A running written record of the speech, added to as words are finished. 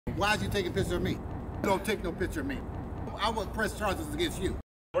Why is you taking a picture of me? Don't take no picture of me. I will press charges against you.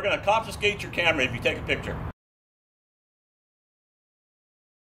 We're going to confiscate your camera if you take a picture.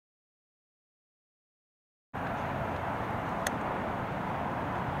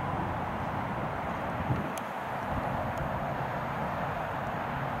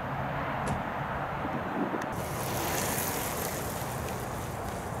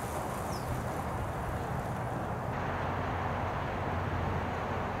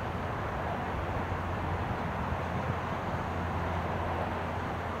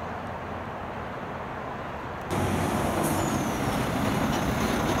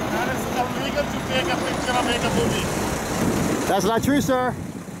 Illegal to take a picture or make a movie. That's not true, sir.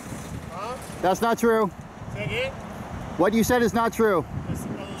 Huh? That's not true. Say again? What you said is not true. It's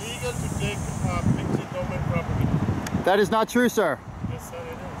illegal to take a picture of government property. That is not true, sir. Yes, sir,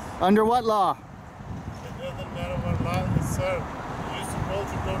 it is. Under what law? It doesn't matter what law is, sir. You're supposed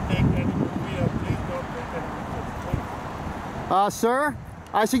to don't take any movie or please don't take any pictures. Sir,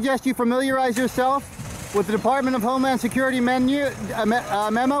 I suggest you familiarize yourself with the Department of Homeland Security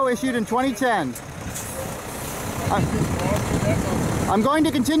memo issued in 2010. I'm going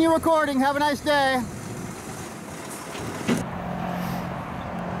to continue recording. Have a nice day.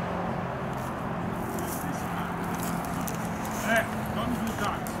 Hey, don't do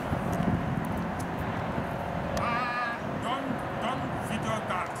that. Don't video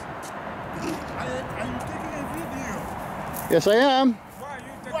that. Are you taking a video? Yes, I am. Why are you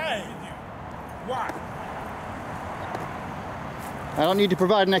taking a video? Why? I don't need to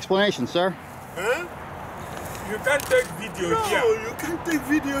provide an explanation, sir. Huh? You can't take video here. No, you can't take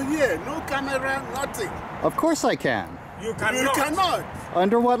video here. No camera, nothing. Of course I can. You cannot. You cannot.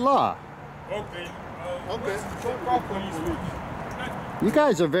 Under what law? Okay. Call police. You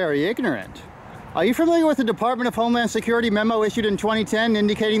guys are very ignorant. Are you familiar with the Department of Homeland Security memo issued in 2010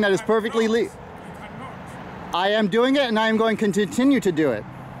 indicating that it's perfectly legal? You cannot. I am doing it and I am going to continue to do it.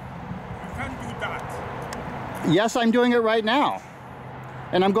 You can't do that. Yes, I'm doing it right now.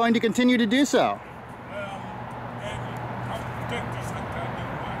 And I'm going to continue to do so.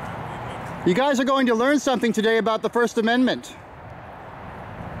 You guys are going to learn something today about the First Amendment.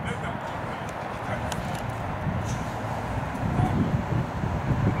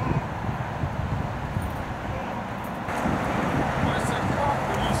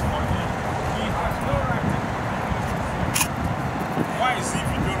 Why is he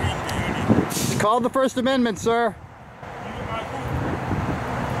doing the It's called the First Amendment, sir.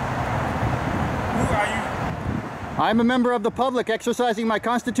 I'm a member of the public exercising my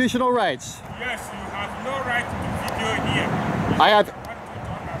constitutional rights. Yes, you have no right to video here. I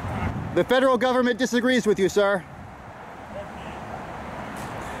have. The federal government disagrees with you, sir.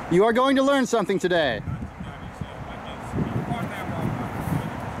 You are going to learn something today.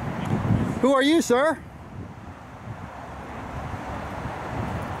 Who are you, sir?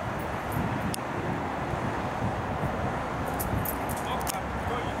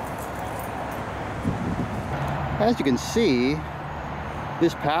 As you can see,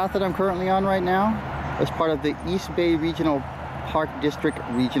 this path that I'm currently on right now is part of the East Bay Regional Park District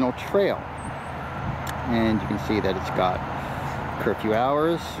Regional Trail. And you can see that it's got curfew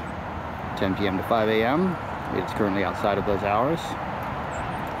hours, 10 p.m. to 5 a.m. It's currently outside of those hours.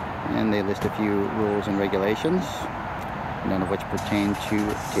 And they list a few rules and regulations, none of which pertain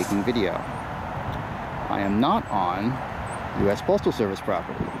to taking video. I am not on U.S. Postal Service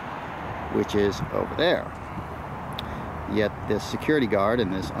property, which is over there. Yet this security guard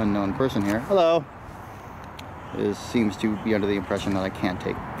and this unknown person here, hello, seems to be under the impression that I can't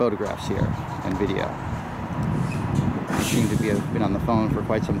take photographs here and video. They seem to have been on the phone for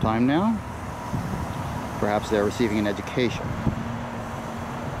quite some time now. Perhaps they're receiving an education.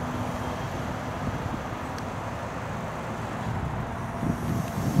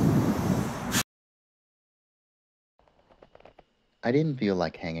 I didn't feel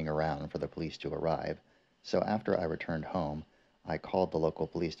like hanging around for the police to arrive, so after I returned home, I called the local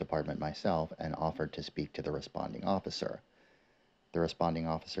police department myself and offered to speak to the responding officer. The responding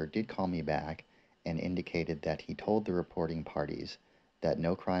officer did call me back and indicated that he told the reporting parties that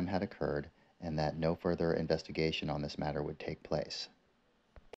no crime had occurred and that no further investigation on this matter would take place.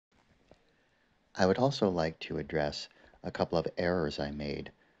 I would also like to address a couple of errors I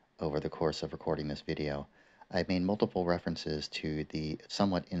made over the course of recording this video. I made multiple references to the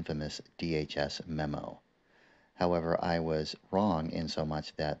somewhat infamous DHS memo. However, I was wrong in so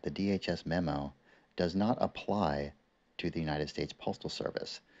much that the DHS memo does not apply to the United States Postal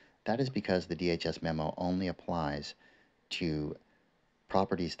Service. That is because the DHS memo only applies to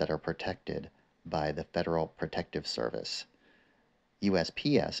properties that are protected by the Federal Protective Service.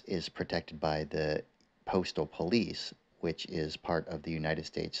 USPS is protected by the Postal Police, which is part of the United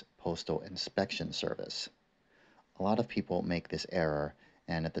States Postal Inspection Service. A lot of people make this error,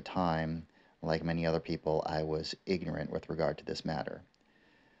 and at the time, like many other people, I was ignorant with regard to this matter.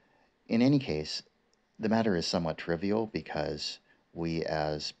 In any case, the matter is somewhat trivial because we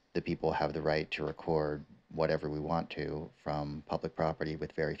as the people have the right to record whatever we want to from public property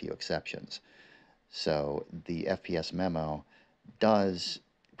with very few exceptions. So the FPS memo does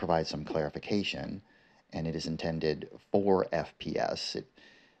provide some clarification, and it is intended for FPS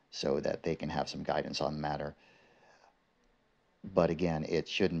so that they can have some guidance on the matter. But again, it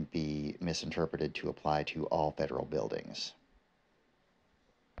shouldn't be misinterpreted to apply to all federal buildings.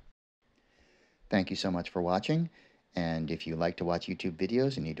 Thank you so much for watching, and if you like to watch YouTube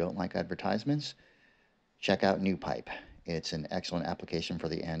videos and you don't like advertisements, check out NewPipe. It's an excellent application for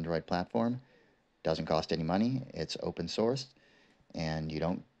the Android platform. Doesn't cost any money, it's open source, and you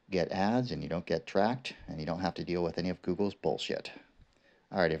don't get ads, and you don't get tracked, and you don't have to deal with any of Google's bullshit.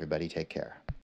 All right, everybody, take care.